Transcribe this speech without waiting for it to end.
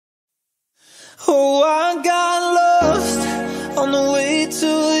Oh, I got lost on the way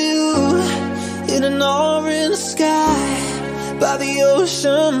to you, in an orange sky by the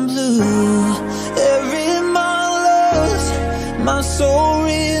ocean blue. Every mile lost, my soul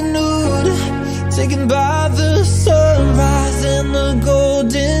renewed, taken by the sunrise and the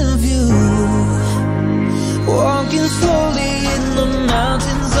golden view. Walking slowly in the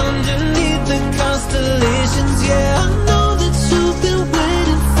mountains underneath the constellations. Yeah, I know that you've been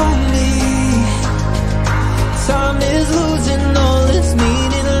waiting for me. Time is losing all its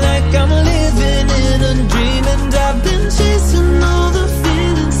meaning, like I'm living in a dream, and I've been chasing all the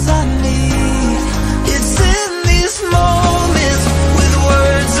feelings I need. It's in these moments with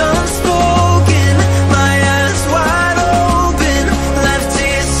words unspoken, my eyes wide open, life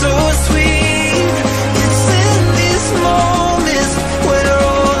tastes so sweet. It's in these moments where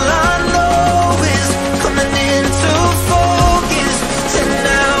all I know is coming into focus, and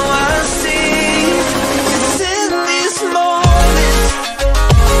now I see. It's in these moments.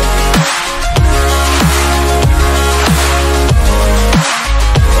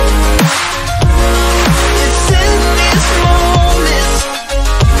 It's in these moments.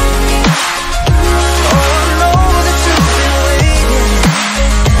 Oh, I know that you've been waiting.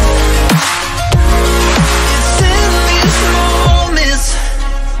 It's in these moments.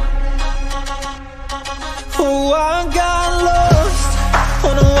 Oh, I got lost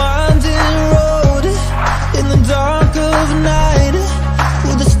on a winding road in the dark of night,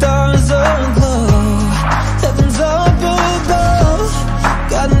 with the stars aglow. Heaven's up above,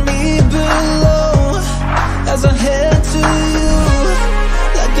 got me below, as I head to you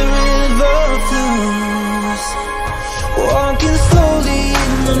like the river flows. Walking slowly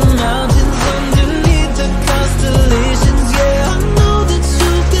in the mountains underneath the constellations. Yeah, I know that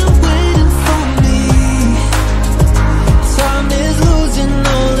you've been waiting for me. Time is losing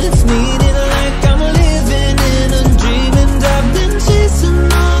all its meaning, like I'm living in a dream, and I've been chasing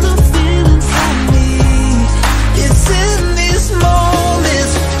all the feelings I need. It's in these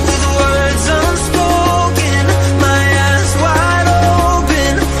moments with words unspoken, my eyes wide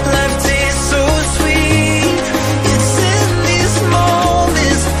open, life tastes so sweet. It's in these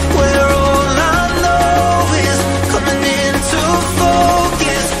moments where all I know is coming into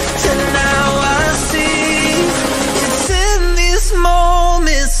focus, and now I see. It's in these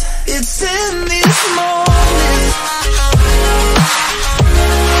moments. It's in these moments.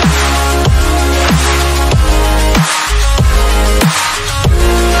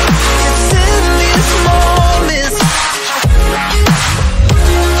 It's in these moments.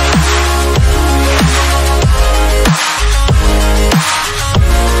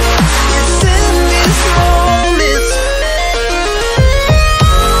 It's in these moments.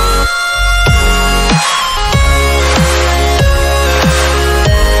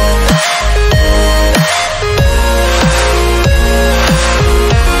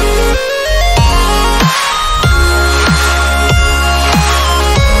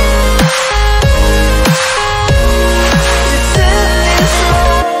 It's in these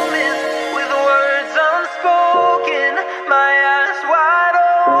moments with words unspoken, my eyes wide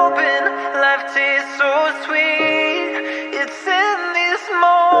open, life tastes so sweet. It's in these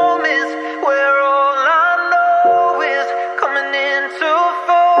moments.